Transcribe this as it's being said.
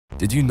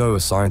Did you know a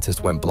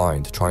scientist went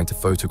blind trying to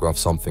photograph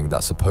something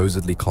that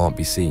supposedly can't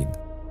be seen?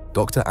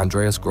 Dr.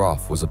 Andreas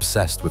Graf was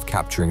obsessed with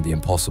capturing the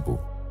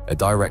impossible, a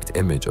direct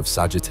image of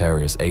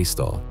Sagittarius A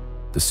star,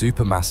 the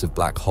supermassive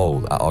black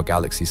hole at our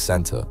galaxy's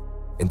center.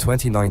 In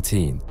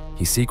 2019,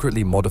 he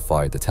secretly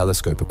modified the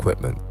telescope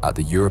equipment at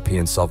the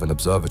European Southern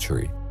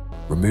Observatory,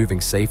 removing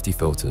safety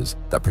filters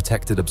that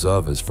protected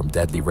observers from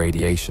deadly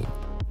radiation.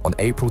 On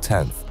April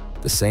 10th,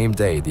 the same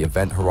day the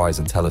Event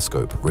Horizon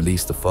Telescope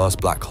released the first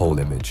black hole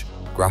image,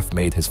 Graf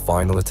made his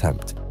final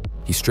attempt.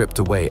 He stripped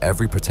away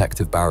every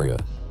protective barrier,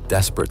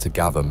 desperate to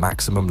gather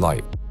maximum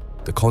light.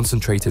 The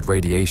concentrated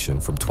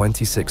radiation from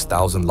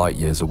 26,000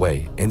 light-years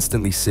away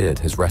instantly seared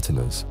his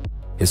retinas.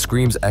 His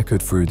screams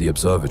echoed through the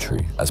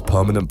observatory as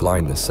permanent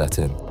blindness set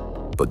in.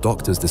 But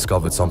doctors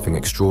discovered something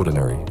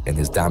extraordinary in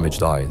his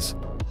damaged eyes: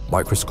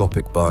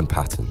 microscopic burn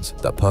patterns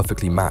that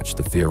perfectly matched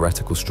the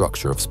theoretical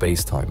structure of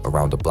space-time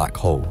around a black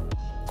hole.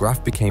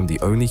 Graf became the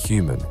only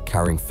human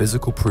carrying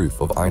physical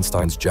proof of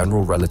Einstein's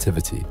general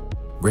relativity,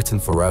 written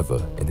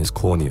forever in his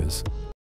corneas.